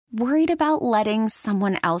Worried about letting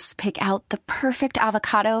someone else pick out the perfect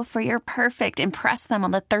avocado for your perfect impress them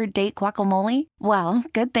on the third date guacamole? Well,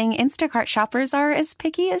 good thing Instacart shoppers are as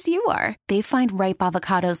picky as you are. They find ripe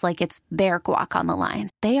avocados like it's their guac on the line.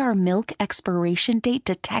 They are milk expiration date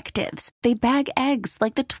detectives. They bag eggs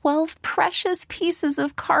like the 12 precious pieces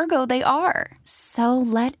of cargo they are. So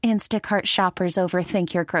let Instacart shoppers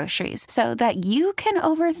overthink your groceries so that you can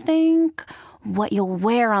overthink what you'll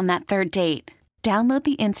wear on that third date. Download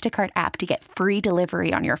the Instacart app to get free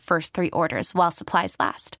delivery on your first 3 orders while supplies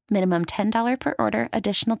last. Minimum $10 per order.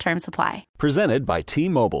 Additional terms apply. Presented by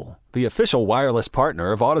T-Mobile, the official wireless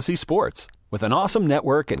partner of Odyssey Sports. With an awesome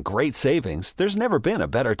network and great savings, there's never been a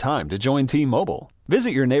better time to join T-Mobile. Visit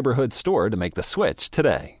your neighborhood store to make the switch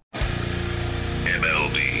today.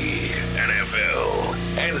 MLB, NFL,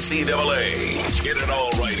 NCAA. Get it all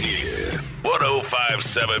right here.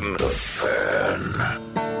 105.7 The Fan.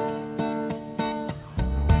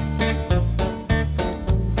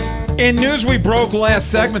 In news we broke last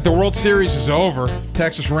segment, the World Series is over.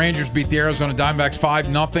 Texas Rangers beat the Arizona Diamondbacks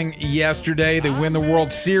 5-0 yesterday. They win the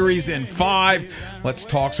World Series in 5. Let's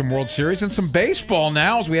talk some World Series and some baseball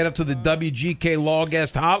now as we head up to the WGK Law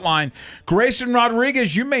Guest Hotline. Grayson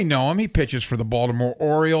Rodriguez, you may know him. He pitches for the Baltimore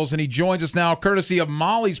Orioles, and he joins us now courtesy of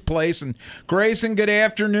Molly's Place. And Grayson, good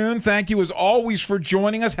afternoon. Thank you as always for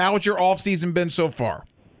joining us. How's your offseason been so far?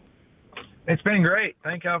 It's been great.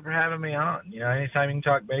 Thank y'all for having me on. You know, anytime you can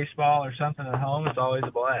talk baseball or something at home, it's always a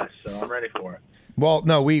blast. So I'm ready for it. Well,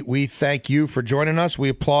 no, we thank you for joining us. We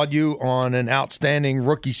applaud you on an outstanding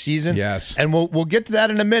rookie season. Yes, and we'll get to that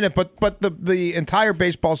in a minute. But the entire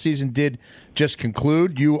baseball season did just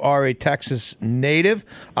conclude. You are a Texas native.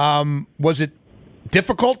 Was it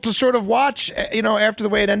difficult to sort of watch, after the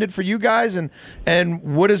way it ended for you guys? And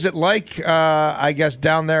what is it like, I guess,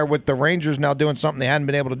 down there with the Rangers now doing something they hadn't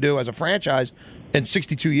been able to do as a franchise in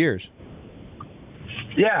 62 years?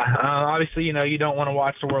 Yeah, obviously, you don't want to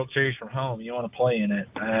watch the World Series from home. You want to play in it.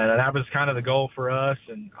 And that was kind of the goal for us,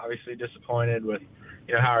 and obviously disappointed with,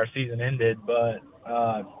 how our season ended. But,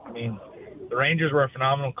 the Rangers were a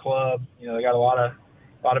phenomenal club. They got a lot of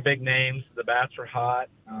big names. The bats were hot,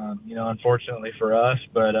 unfortunately for us.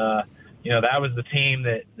 But, that was the team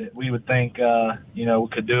that we would think,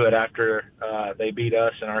 could do it after they beat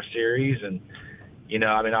us in our series. And,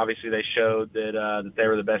 obviously they showed that they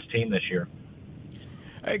were the best team this year.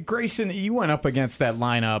 Grayson, you went up against that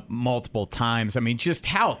lineup multiple times. Just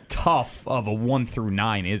how tough of a 1 through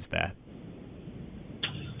 9 is that?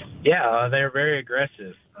 Yeah, they were very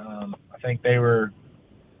aggressive. I think they were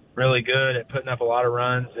really good at putting up a lot of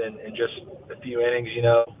runs in just a few innings,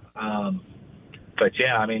 But,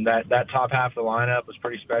 yeah, that top half of the lineup was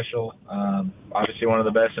pretty special. Obviously one of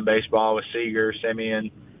the best in baseball with Seager,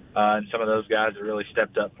 Simeon, and some of those guys that really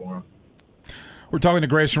stepped up for them. We're talking to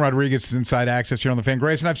Grayson Rodriguez, Inside Access here on The Fan.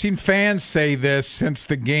 Grayson, I've seen fans say this since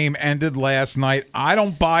the game ended last night. I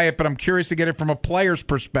don't buy it, but I'm curious to get it from a player's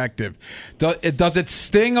perspective. Does it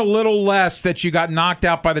sting a little less that you got knocked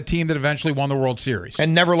out by the team that eventually won the World Series?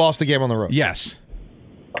 And never lost a game on the road? Yes.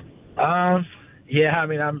 Yeah,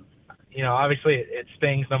 obviously it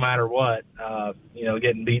stings no matter what,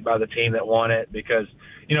 getting beat by the team that won it because,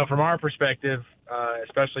 from our perspective,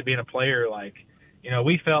 especially being a player,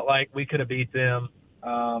 we felt like we could have beat them.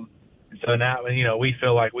 So now, we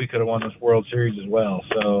feel like we could have won this World Series as well.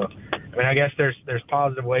 So, I guess there's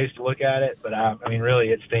positive ways to look at it, but really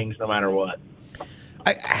it stings no matter what.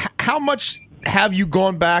 How much have you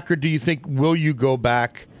gone back, or do you think will you go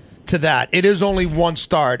back to that? It is only one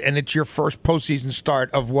start, and it's your first postseason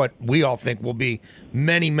start of what we all think will be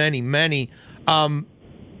many, many, many.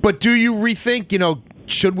 But do you rethink,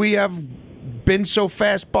 should we have been so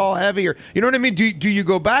fastball heavy, or you know what I mean? Do you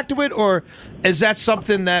go back to it, or is that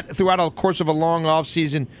something that throughout the course of a long off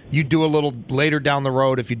season you do a little later down the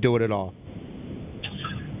road if you do it at all?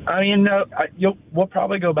 We'll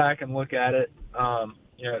probably go back and look at it,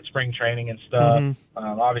 at spring training and stuff. Mm-hmm.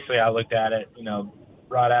 Obviously, I looked at it,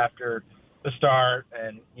 right after the start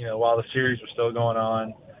and while the series was still going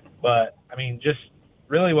on. But just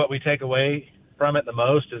really what we take away from it the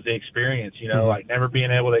most is the experience, like never being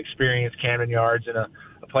able to experience Camden Yards in a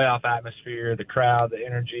playoff atmosphere, the crowd, the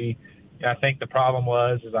energy. I think the problem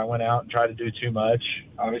is I went out and tried to do too much.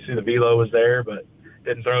 Obviously the velo was there, but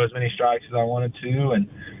didn't throw as many strikes as I wanted to, and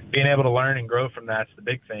being able to learn and grow from that's the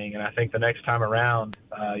big thing. And I think the next time around,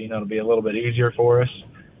 it'll be a little bit easier for us,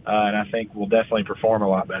 and I think we'll definitely perform a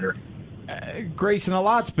lot better. Grayson, a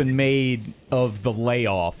lot's been made of the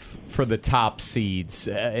layoff for the top seeds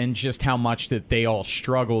and just how much that they all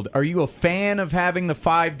struggled. Are you a fan of having the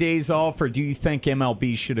 5 days off, or do you think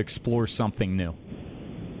MLB should explore something new?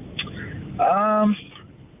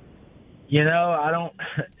 I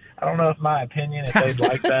don't know if my opinion if they'd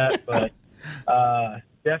like that, but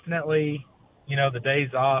definitely, the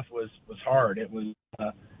days off was hard. It was,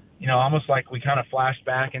 almost like we kind of flashed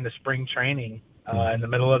back into spring training in the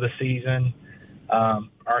middle of the season.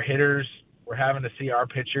 Our hitters were having to see our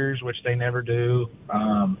pitchers, which they never do.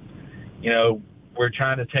 We're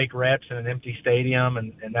trying to take reps in an empty stadium,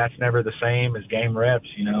 and that's never the same as game reps,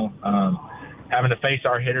 having to face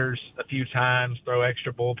our hitters a few times, throw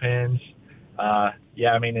extra bullpens.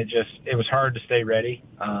 It was hard to stay ready.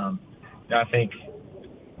 I think,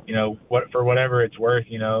 for whatever it's worth,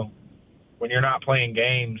 when you're not playing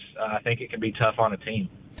games, I think it can be tough on a team.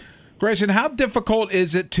 Grayson, how difficult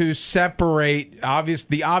is it to separate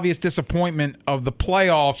the obvious disappointment of the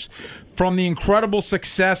playoffs from the incredible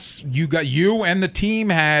success you and the team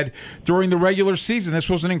had during the regular season? This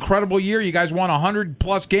was an incredible year. You guys won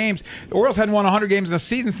 100-plus games. The Orioles hadn't won 100 games in a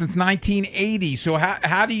season since 1980. So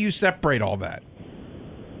how do you separate all that?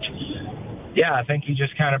 Yeah, I think you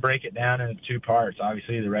just kind of break it down into two parts.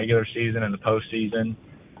 Obviously, the regular season and the postseason.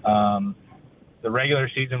 The regular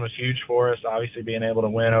season was huge for us, obviously being able to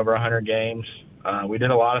win over 100 games. We did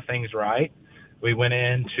a lot of things right. We went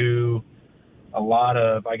into a lot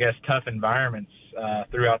of, tough environments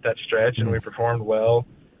throughout that stretch, and we performed well.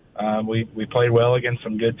 We played well against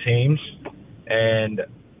some good teams. And,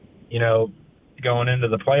 going into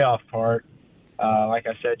the playoff part, like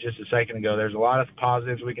I said just a second ago, there's a lot of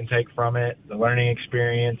positives we can take from it, the learning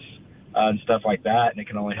experience and stuff like that, and it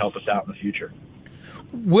can only help us out in the future.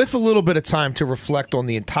 With a little bit of time to reflect on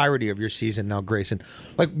the entirety of your season now, Grayson,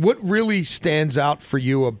 what really stands out for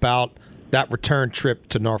you about that return trip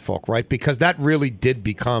to Norfolk, right? Because that really did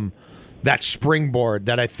become that springboard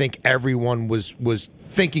that I think everyone was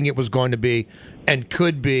thinking it was going to be and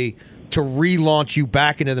could be to relaunch you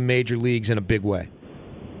back into the major leagues in a big way.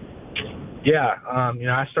 Yeah,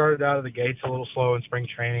 I started out of the gates a little slow in spring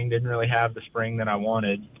training, didn't really have the spring that I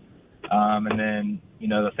wanted. And then,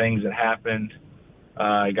 the things that happened,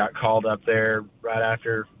 I got called up there right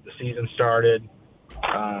after the season started.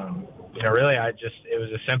 Really, it was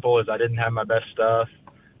as simple as I didn't have my best stuff.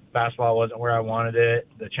 Fastball wasn't where I wanted it.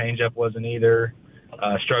 The changeup wasn't either.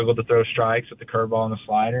 Struggled to throw strikes with the curveball and the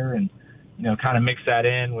slider, and, kind of mix that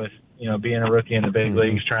in with, being a rookie in the big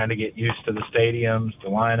leagues, trying to get used to the stadiums, the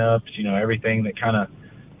lineups, everything that kind of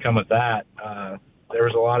come with that. There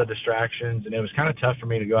was a lot of distractions, and it was kind of tough for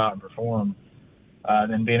me to go out and perform.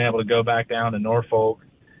 And then being able to go back down to Norfolk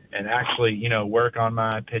and actually, work on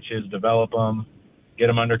my pitches, develop them, get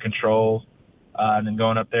them under control, and then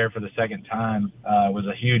going up there for the second time was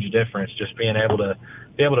a huge difference. Just being able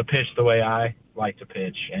to pitch the way I like to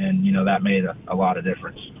pitch, and that made a lot of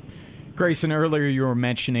difference. Grayson, earlier you were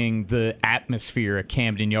mentioning the atmosphere at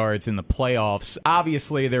Camden Yards in the playoffs.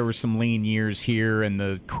 Obviously, there were some lean years here, and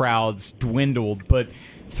the crowds dwindled, but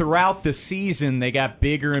throughout the season, they got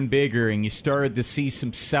bigger and bigger, and you started to see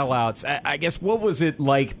some sellouts. I guess, what was it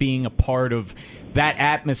like being a part of that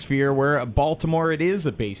atmosphere where Baltimore, it is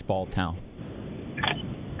a baseball town?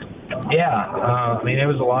 Yeah, it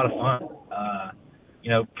was a lot of fun.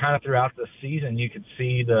 Kind of throughout the season, you could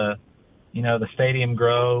see the stadium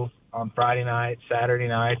grow on Friday nights, Saturday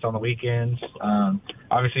nights, on the weekends.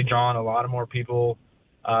 Obviously drawing a lot of more people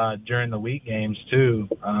during the week games, too.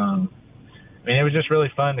 It was just really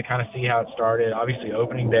fun to kind of see how it started. Obviously,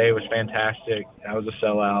 opening day was fantastic. That was a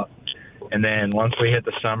sellout. And then once we hit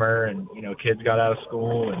the summer and, kids got out of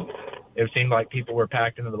school, and it seemed like people were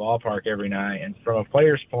packed into the ballpark every night. And from a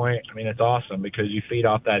player's point, it's awesome because you feed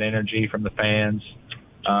off that energy from the fans,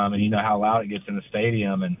 and you know how loud it gets in the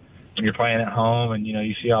stadium. And when you're playing at home and,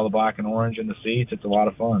 you see all the black and orange in the seats, it's a lot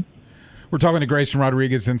of fun. We're talking to Grayson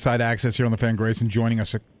Rodriguez, Inside Access here on the Fan. Grayson joining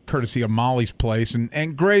us courtesy of Molly's Place.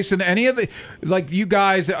 And Grayson, any of the, you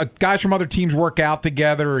guys from other teams work out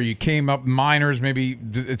together, or you came up minors, maybe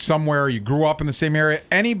it's somewhere, or you grew up in the same area.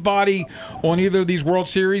 Anybody on either of these World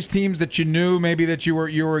Series teams that you knew, maybe that you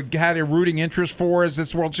had a rooting interest for as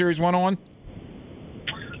this World Series went on?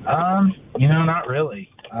 Not really.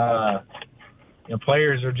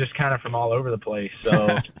 Players are just kind of from all over the place.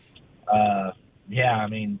 So,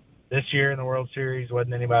 this year in the World Series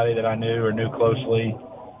wasn't anybody that I knew or knew closely,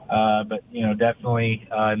 but definitely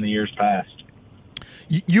in the years past.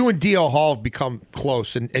 You and DL Hall have become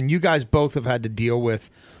close, and you guys both have had to deal with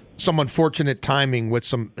some unfortunate timing with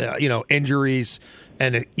some injuries,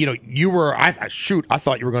 and you were I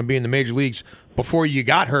thought you were going to be in the major leagues before you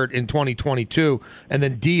got hurt in 2022, and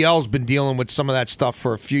then DL's been dealing with some of that stuff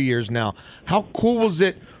for a few years now. How cool was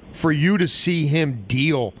it for you to see him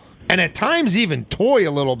deal, and at times even toy a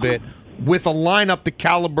little bit, with a lineup the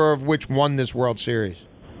caliber of which won this World Series?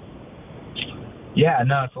 Yeah,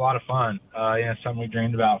 no, it's a lot of fun. Something we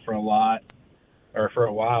dreamed about for a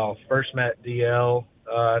while. First met DL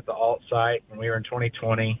at the alt site when we were in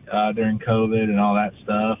 2020 during COVID and all that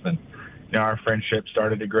stuff, and our friendship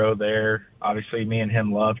started to grow there. Obviously, me and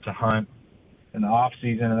him love to hunt in the off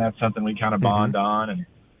season, and that's something we kind of bond on. And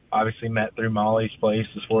obviously met through Molly's place,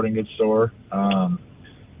 the sporting goods store.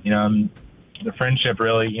 The friendship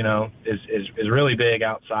really, is really big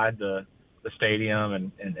outside the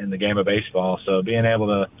stadium and the game of baseball. So being able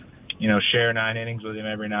to, share 9 innings with him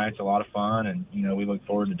every night is a lot of fun, and we look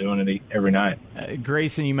forward to doing it every night.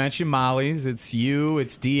 Grayson, you mentioned Molly's. It's you,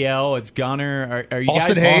 it's DL, it's Gunner. Are you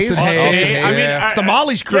Austin guys? Hayes. I mean, it's the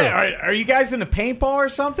Molly's crew. Yeah, are you guys into paintball or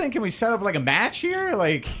something? Can we set up like a match here?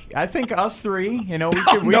 Like, I think us three, we can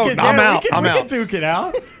duke it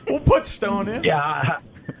out. We'll put Stone in. Yeah,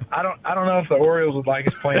 I don't know if the Orioles would like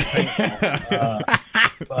us playing paintball.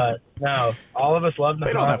 But no, all of us love to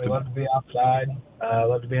hunt. We love to be outside,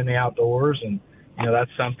 love to be in the outdoors, and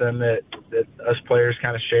that's something that us players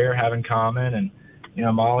kind of have in common. And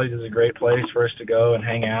Molly's is a great place for us to go and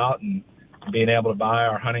hang out, and being able to buy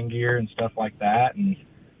our hunting gear and stuff like that. And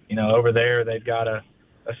over there they've got a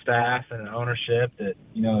staff and an ownership that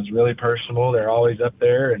is really personable. They're always up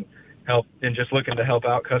there and just looking to help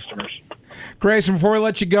out customers. Grayson, before we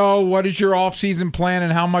let you go, what is your off-season plan,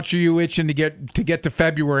 and how much are you itching to get to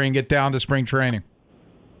February and get down to spring training?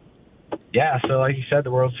 Yeah, so like you said,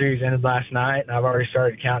 the World Series ended last night, and I've already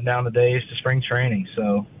started counting down the days to spring training.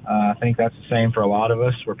 So I think that's the same for a lot of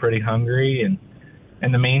us. We're pretty hungry, and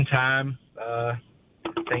in the meantime, I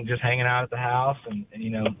think just hanging out at the house and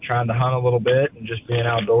trying to hunt a little bit and just being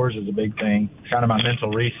outdoors is a big thing. Kind of my mental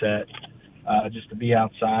reset, just to be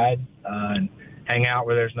outside and hang out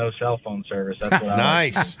where there's no cell phone service. That's what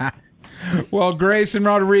Nice. Well, Grayson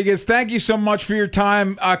Rodriguez, thank you so much for your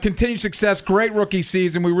time. Continued success. Great rookie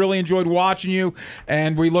season. We really enjoyed watching you,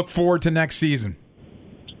 and we look forward to next season.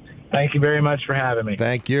 Thank you very much for having me.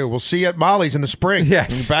 Thank you. We'll see you at Molly's in the spring. Yes.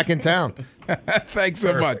 When you're back in town. Thanks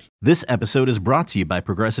so much. This episode is brought to you by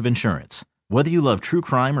Progressive Insurance. Whether you love true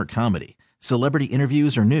crime or comedy, celebrity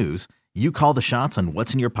interviews or news, you call the shots on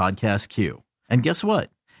what's in your podcast queue. And guess what?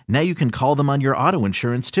 Now you can call them on your auto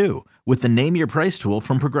insurance too with the Name Your Price tool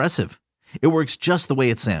from Progressive. It works just the way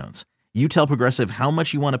it sounds. You tell Progressive how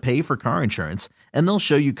much you want to pay for car insurance, and they'll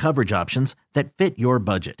show you coverage options that fit your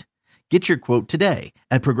budget. Get your quote today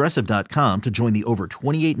at Progressive.com to join the over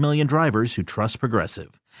 28 million drivers who trust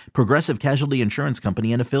Progressive. Progressive Casualty Insurance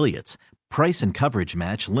Company and Affiliates. Price and coverage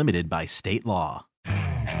match limited by state law.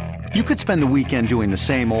 You could spend the weekend doing the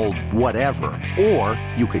same old whatever, or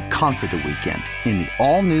you could conquer the weekend in the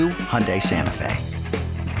all-new Hyundai Santa Fe.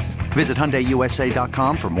 Visit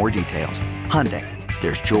HyundaiUSA.com for more details. Hyundai,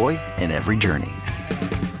 there's joy in every journey.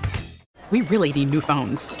 We really need new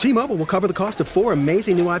phones. T-Mobile will cover the cost of 4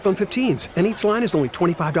 amazing new iPhone 15s, and each line is only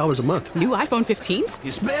 $25 a month. New iPhone 15s?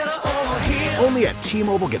 It's better over here. Only at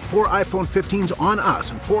T-Mobile, get 4 iPhone 15s on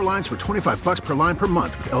us and 4 lines for $25 per line per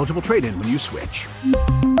month with eligible trade-in when you switch.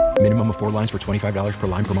 Minimum of 4 lines for $25 per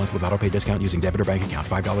line per month with autopay discount using debit or bank account.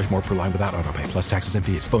 $5 more per line without autopay, plus taxes and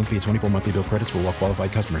fees. Phone fee at 24 monthly bill credits for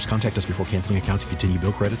well-qualified customers. Contact us before canceling account to continue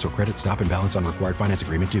bill credits or credit stop and balance on required finance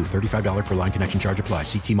agreement due. $35 per line connection charge applies.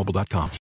 See T-Mobile.com.